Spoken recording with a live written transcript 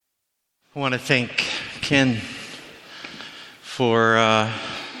I want to thank Ken for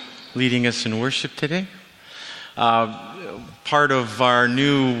leading us in worship today. Part of our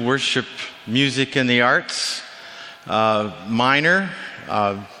new worship music and the arts minor.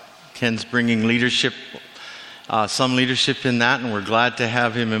 Ken's bringing leadership, some leadership in that, and we're glad to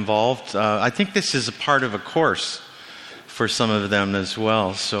have him involved. I think this is a part of a course for some of them as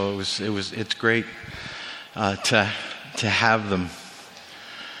well. So it's great to have them.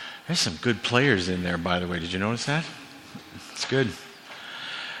 There's some good players in there, by the way. Did you notice that? It's good.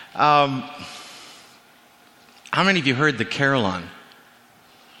 How many of you heard the carillon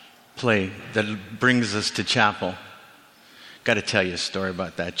play that brings us to chapel? Got to tell you a story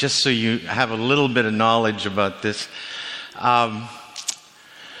about that, just so you have a little bit of knowledge about this. My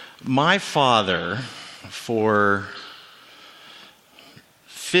father, for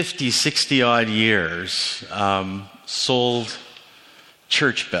 50, 60 odd years, sold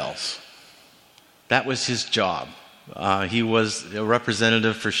church bells. That was his job. He was a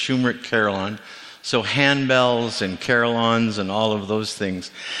representative for Schumrick Carillon, so handbells and carillons and all of those things.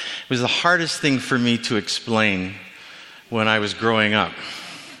 It was the hardest thing for me to explain when I was growing up.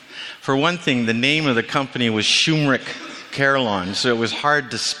 For one thing, the name of the company was Schumrick Carillon, so it was hard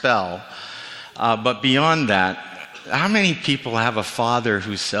to spell. But beyond that, how many people have a father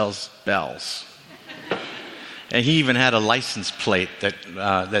who sells bells? And he even had a license plate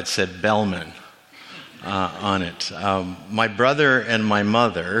that said Bellman on it. My brother and my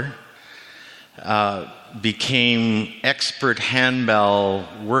mother became expert handbell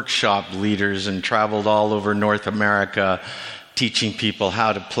workshop leaders and traveled all over North America teaching people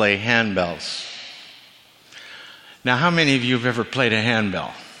how to play handbells. Now, how many of you have ever played a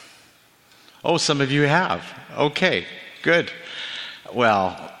handbell? Oh, some of you have. Okay, good.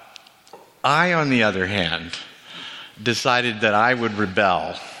 Well, I, on the other hand, decided that I would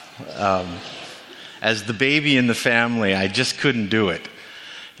rebel. As the baby in the family, I just couldn't do it.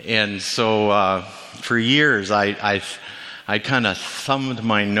 And so for years, I kind of thumbed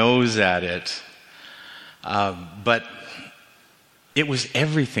my nose at it. But it was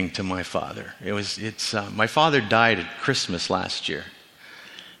everything to my father. My father died at Christmas last year.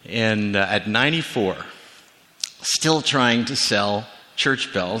 And at 94, still trying to sell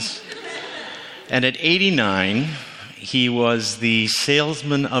church bells. And at 89, he was the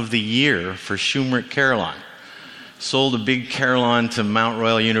salesman of the year for Schumrick Carillon. Sold a big carillon to Mount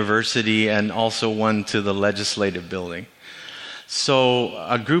Royal University and also one to the Legislative Building. So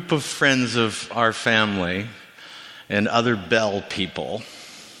a group of friends of our family and other bell people,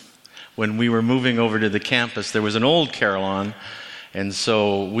 when we were moving over to the campus, there was an old carillon, and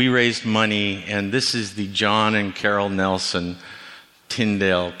so we raised money, and this is the John and Carol Nelson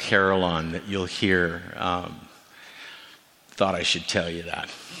Tyndale carillon that you'll hear. Thought I should tell you that.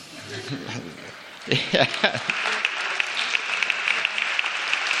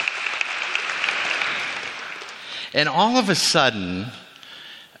 And all of a sudden,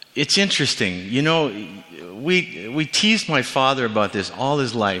 it's interesting. You know, we teased my father about this all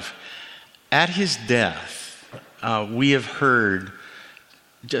his life. At his death, we have heard,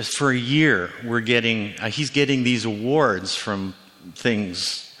 just for a year, he's getting these awards from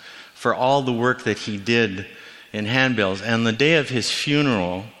things for all the work that he did in handbells. And the day of his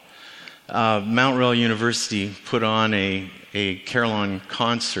funeral, Mount Royal University put on a carillon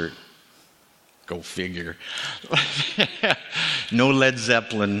concert. Go figure. No Led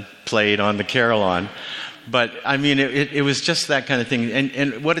Zeppelin played on the carillon. But, I mean, it was just that kind of thing.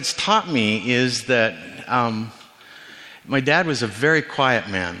 And what it's taught me is that my dad was a very quiet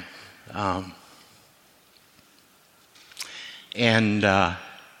man. And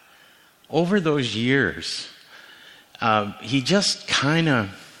over those years, he just kind of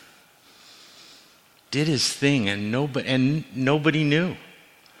did his thing, and nobody knew.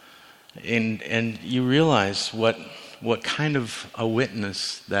 And you realize what kind of a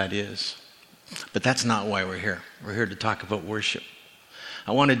witness that is. But that's not why we're here. We're here to talk about worship.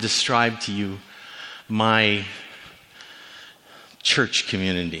 I want to describe to you my church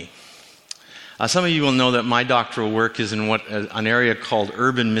community. Some of you will know that my doctoral work is in an area called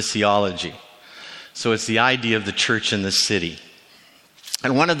urban missiology. So it's the idea of the church in the city.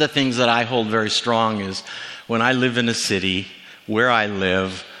 And one of the things that I hold very strong is when I live in a city, where I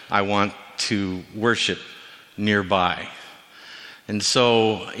live, I want to worship nearby. And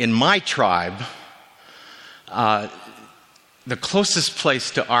so in my tribe, the closest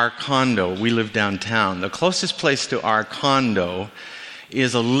place to our condo, we live downtown, the closest place to our condo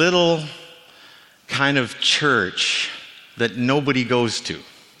is a little kind of church that nobody goes to.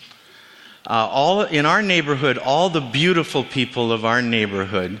 In our neighborhood, all the beautiful people of our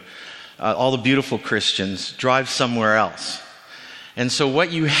neighborhood all the beautiful Christians, drive somewhere else. And so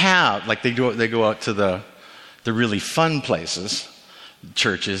what you have, like they go out to the really fun places,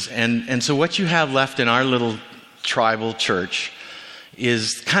 churches, and so what you have left in our little tribal church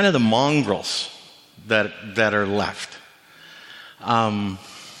is kind of the mongrels that are left.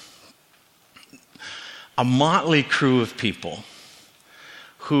 A motley crew of people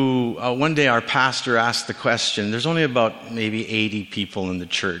who, one day our pastor asked the question, there's only about maybe 80 people in the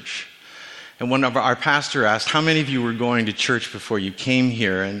church. And one of our pastor asked, how many of you were going to church before you came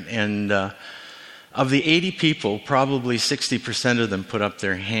here? And of the 80 people, probably 60% of them put up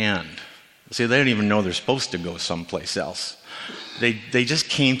their hand. See, they don't even know they're supposed to go someplace else. They just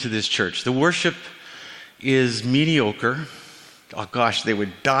came to this church. The worship is mediocre. Oh gosh, they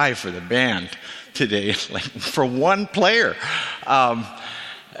would die for the band today, like for one player. The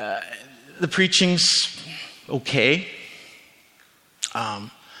preaching's okay.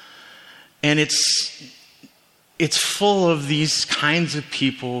 And it's full of these kinds of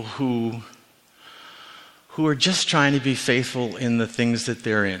people who are just trying to be faithful in the things that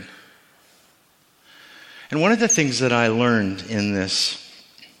they're in. And one of the things that I learned in this,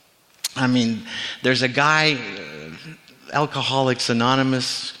 there's a guy, Alcoholics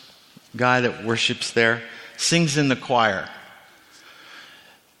Anonymous guy that worships there, sings in the choir.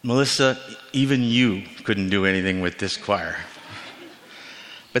 Melissa, even you couldn't do anything with this choir.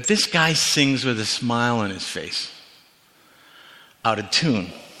 But this guy sings with a smile on his face, out of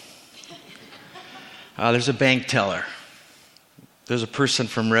tune. There's a bank teller. There's a person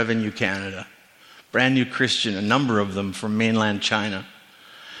from Revenue Canada, brand new Christian, a number of them from mainland China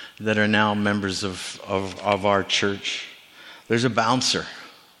that are now members of our church. There's a bouncer.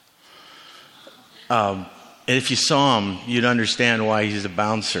 And if you saw him, you'd understand why he's a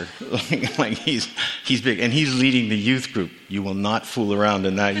bouncer. like he's big, and he's leading the youth group. You will not fool around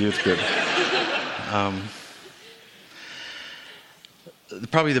in that youth group.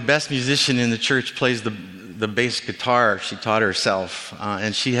 Probably the best musician in the church plays the bass guitar. She taught herself,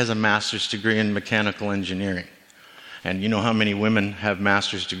 and she has a master's degree in mechanical engineering. And you know how many women have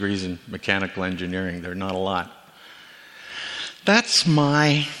master's degrees in mechanical engineering? They're not a lot. That's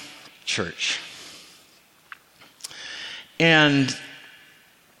my church. And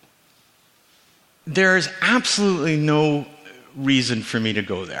there's absolutely no reason for me to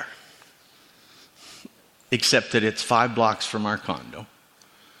go there, except that it's 5 blocks from our condo.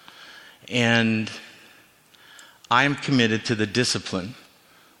 And I'm committed to the discipline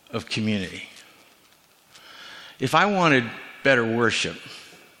of community. If I wanted better worship,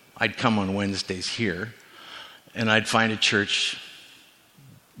 I'd come on Wednesdays here, and I'd find a church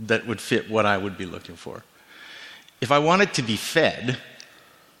that would fit what I would be looking for. If I wanted to be fed,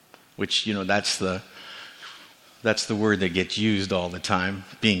 which, that's the word that gets used all the time,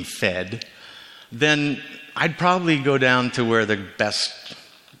 being fed, then I'd probably go down to where the best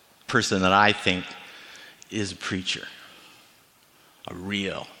person that I think is a preacher, a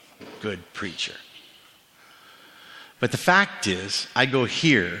real good preacher. But the fact is, I go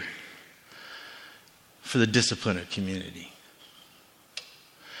here for the discipline of community,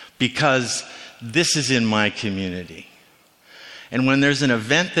 because this is in my community. And when there's an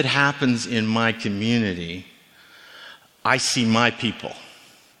event that happens in my community, I see my people.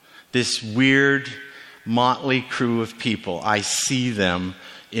 This weird, motley crew of people, I see them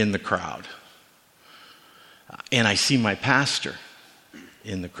in the crowd. And I see my pastor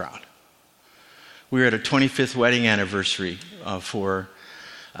in the crowd. We were at a 25th wedding anniversary for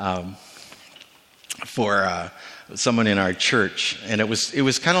someone in our church, and it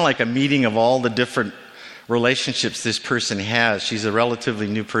was kind of like a meeting of all the different relationships this person has. She's a relatively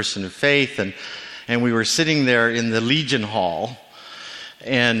new person of faith, and we were sitting there in the Legion Hall,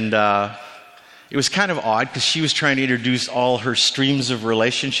 and it was kind of odd because she was trying to introduce all her streams of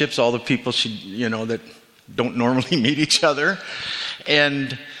relationships, all the people that don't normally meet each other,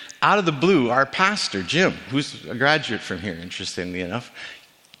 and out of the blue, our pastor Jim, who's a graduate from here, interestingly enough,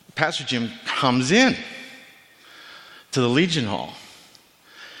 Pastor Jim comes in to the Legion Hall.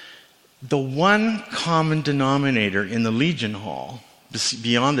 The one common denominator in the Legion Hall,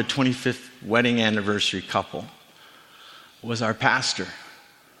 beyond the 25th wedding anniversary couple, was our pastor.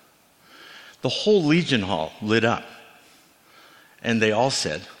 The whole Legion Hall lit up. And they all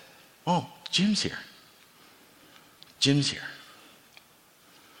said, "Oh, Jim's here. Jim's here."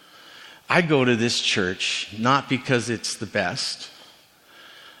 I go to this church not because it's the best.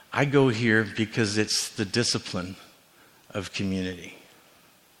 I go here because it's the discipline of community.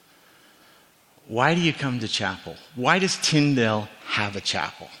 Why do you come to chapel? Why does Tyndale have a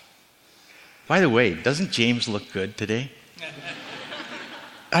chapel? By the way, doesn't James look good today?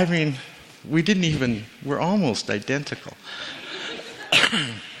 we're almost identical.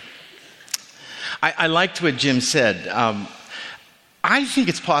 I liked what Jim said. I think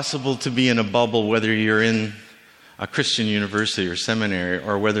it's possible to be in a bubble whether you're in a Christian university or seminary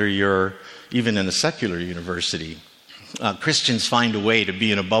or whether you're even in a secular university. Christians find a way to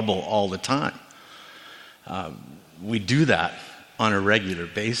be in a bubble all the time. We do that on a regular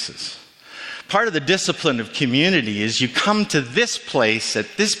basis. Part of the discipline of community is you come to this place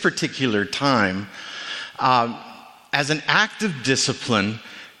at this particular time as an act of discipline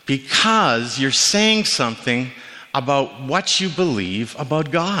because you're saying something about what you believe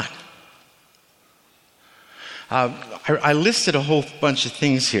about God. I listed a whole bunch of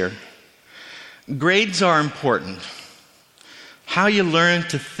things here. Grades are important. How you learn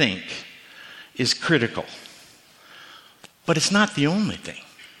to think is critical. But it's not the only thing.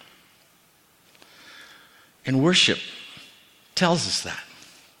 And worship tells us that.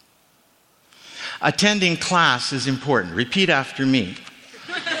 Attending class is important. Repeat after me.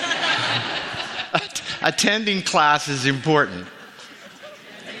 Attending class is important.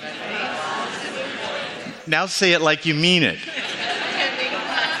 Now say it like you mean it.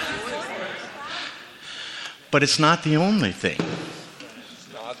 But it's not the only thing.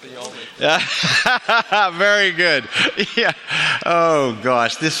 Very good. Yeah. Oh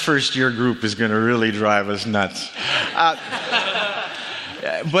gosh, this first year group is going to really drive us nuts.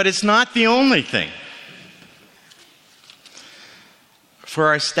 But it's not the only thing. For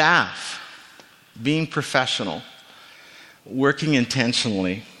our staff, being professional, working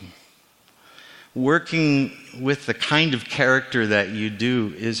intentionally, working with the kind of character that you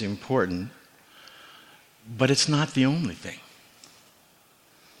do is important, but it's not the only thing.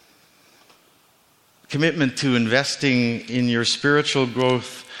 Commitment to investing in your spiritual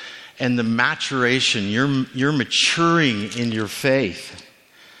growth and the maturation, you're maturing in your faith.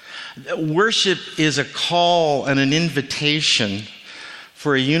 Worship is a call and an invitation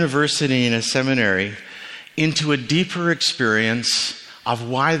for a university and a seminary into a deeper experience of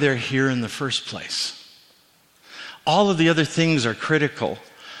why they're here in the first place. All of the other things are critical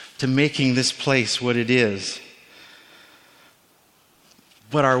to making this place what it is.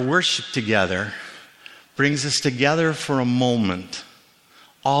 But our worship together brings us together for a moment,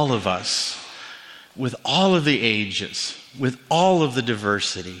 all of us, with all of the ages, with all of the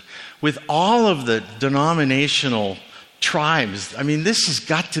diversity, with all of the denominational tribes. I mean, this has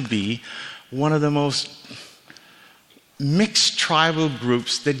got to be one of the most mixed tribal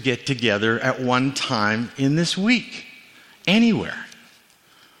groups that get together at one time in this week, anywhere.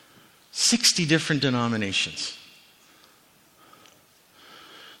 60 different denominations.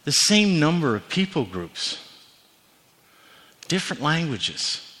 The same number of people groups, different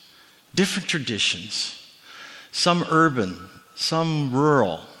languages, different traditions, some urban, some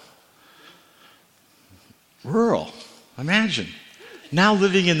rural. Rural, imagine, now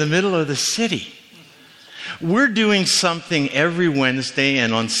living in the middle of the city. We're doing something every Wednesday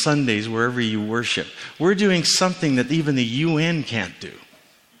and on Sundays wherever you worship. We're doing something that even the UN can't do.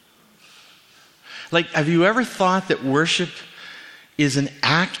 Like, have you ever thought that worship is an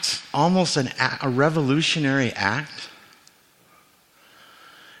act, almost a revolutionary act?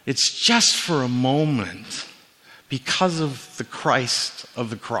 It's just for a moment because of the Christ of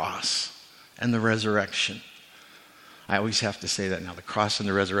the cross and the resurrection. I always have to say that now, the cross and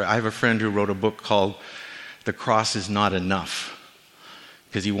the resurrection. I have a friend who wrote a book called The Cross Is Not Enough,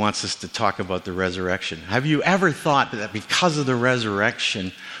 because he wants us to talk about the resurrection. Have you ever thought that because of the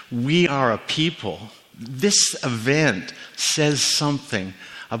resurrection, we are a people? This event says something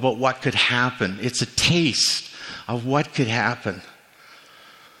about what could happen. It's a taste of what could happen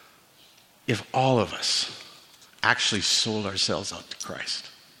if all of us actually sold ourselves out to Christ.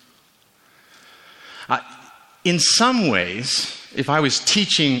 In some ways, if I was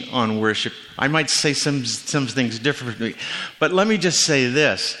teaching on worship, I might say some things differently. But let me just say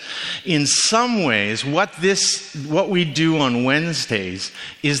this. In some ways, what we do on Wednesdays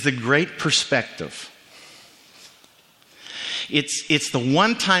is the great perspective. It's the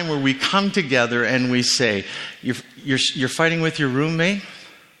one time where we come together and we say, you're fighting with your roommate?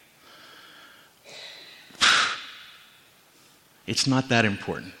 It's not that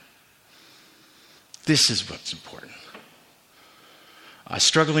important. This is what's important.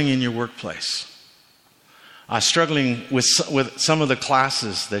 Struggling in your workplace. Struggling with some of the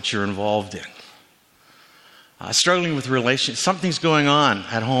classes that you're involved in. Struggling with relations. Something's going on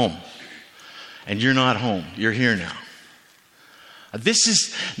at home. And you're not home. You're here now.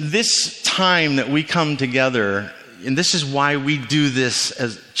 This time that we come together, and this is why we do this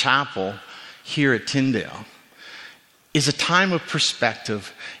as chapel here at Tyndale. is a time of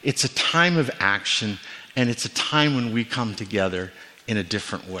perspective. It's a time of action, and it's a time when we come together in a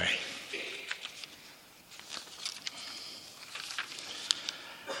different way.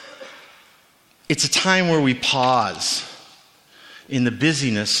 It's a time where we pause in the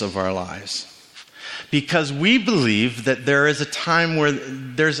busyness of our lives, because we believe that there is a time where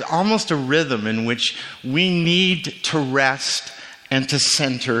there's almost a rhythm in which we need to rest and to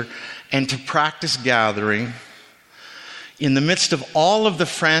center and to practice gathering in the midst of all of the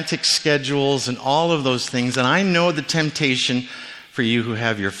frantic schedules and all of those things. And I know the temptation for you who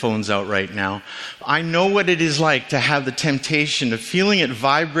have your phones out right now. I know what it is like to have the temptation of feeling it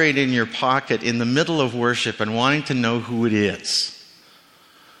vibrate in your pocket in the middle of worship and wanting to know who it is.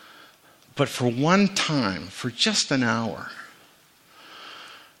 But for one time, for just an hour,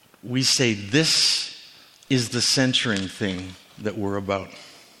 we say, this is the centering thing that we're about.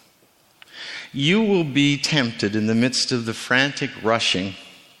 You will be tempted in the midst of the frantic rushing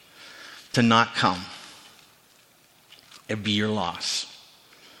to not come. It'd be your loss.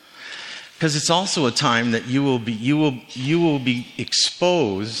 Because it's also a time that you will be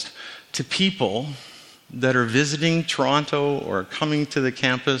exposed to people that are visiting Toronto or coming to the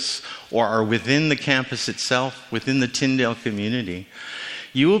campus or are within the campus itself, within the Tyndale community.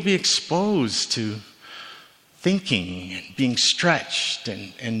 You will be exposed to thinking and being stretched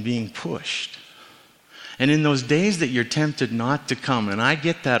and being pushed. And in those days that you're tempted not to come, and I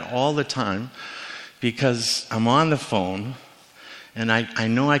get that all the time because I'm on the phone and I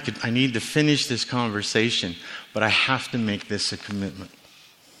know I need to finish this conversation, but I have to make this a commitment.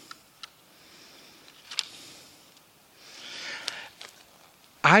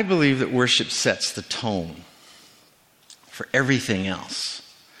 I believe that worship sets the tone for everything else.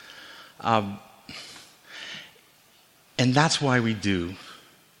 And that's why we do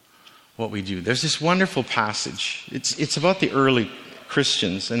what we do. There's this wonderful passage. It's about the early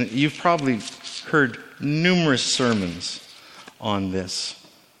Christians, and you've probably heard numerous sermons on this.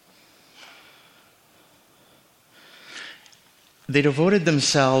 They devoted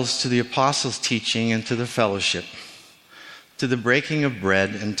themselves to the apostles' teaching and to the fellowship, to the breaking of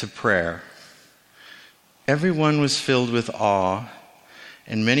bread and to prayer. Everyone was filled with awe,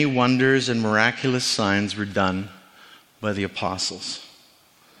 and many wonders and miraculous signs were done by the apostles.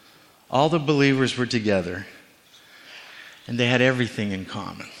 All the believers were together, and they had everything in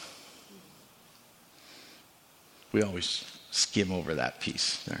common. We always skim over that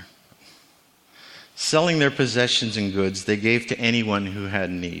piece there. Selling their possessions and goods, they gave to anyone who had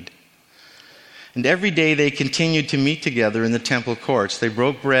need. And every day they continued to meet together in the temple courts. They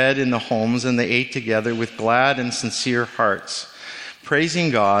broke bread in the homes, and they ate together with glad and sincere hearts, praising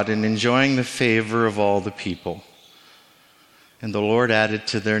God and enjoying the favor of all the people. And the Lord added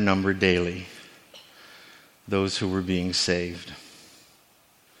to their number daily those who were being saved.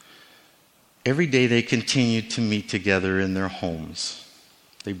 Every day they continued to meet together in their homes.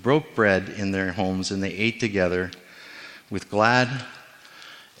 They broke bread in their homes, and they ate together with glad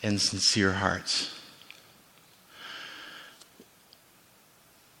and sincere hearts.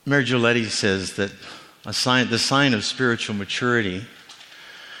 Mary Gioletti says that the sign of spiritual maturity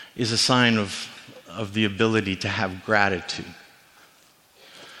is a sign of the ability to have gratitude.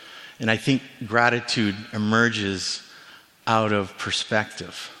 And I think gratitude emerges out of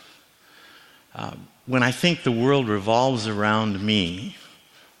perspective. When I think the world revolves around me,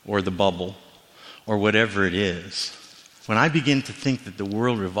 or the bubble, or whatever it is, when I begin to think that the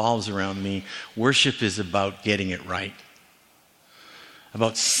world revolves around me, worship is about getting it right.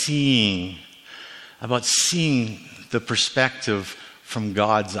 About seeing the perspective from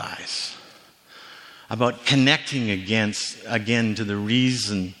God's eyes. About connecting again to the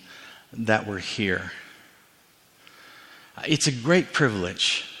reason that we're here. It's a great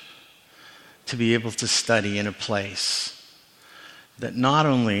privilege to be able to study in a place that not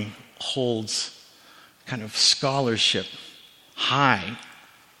only holds kind of scholarship high,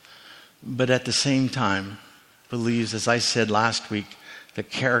 but at the same time believes, as I said last week, that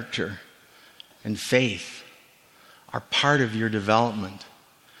character and faith are part of your development.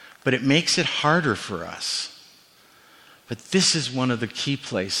 But it makes it harder for us. But this is one of the key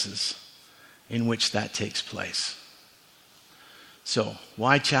places in which that takes place. So,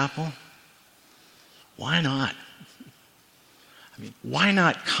 why chapel? Why not? Why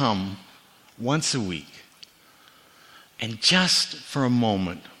not come once a week and just for a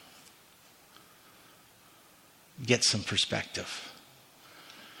moment get some perspective?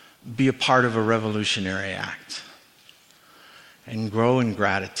 Be a part of a revolutionary act and grow in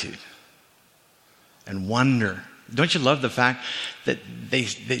gratitude and wonder. Don't you love the fact that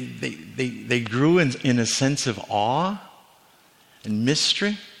they grew in a sense of awe? and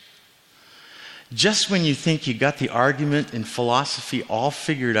mystery. Just when you think you got the argument and philosophy all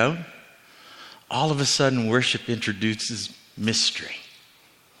figured out, all of a sudden worship introduces mystery.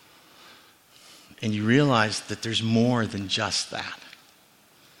 And you realize that there's more than just that.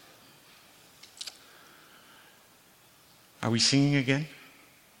 Are we singing again?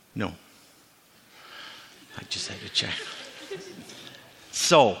 No. I just had to check.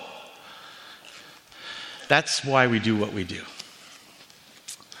 So, that's why we do what we do.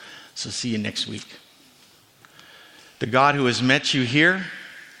 So see you next week. The God who has met you here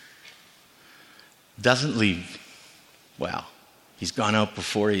doesn't leave. Well, he's gone out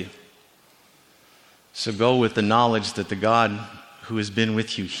before you. So go with the knowledge that the God who has been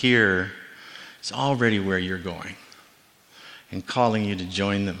with you here is already where you're going and calling you to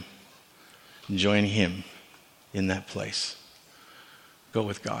join them, join him in that place. Go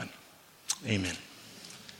with God. Amen.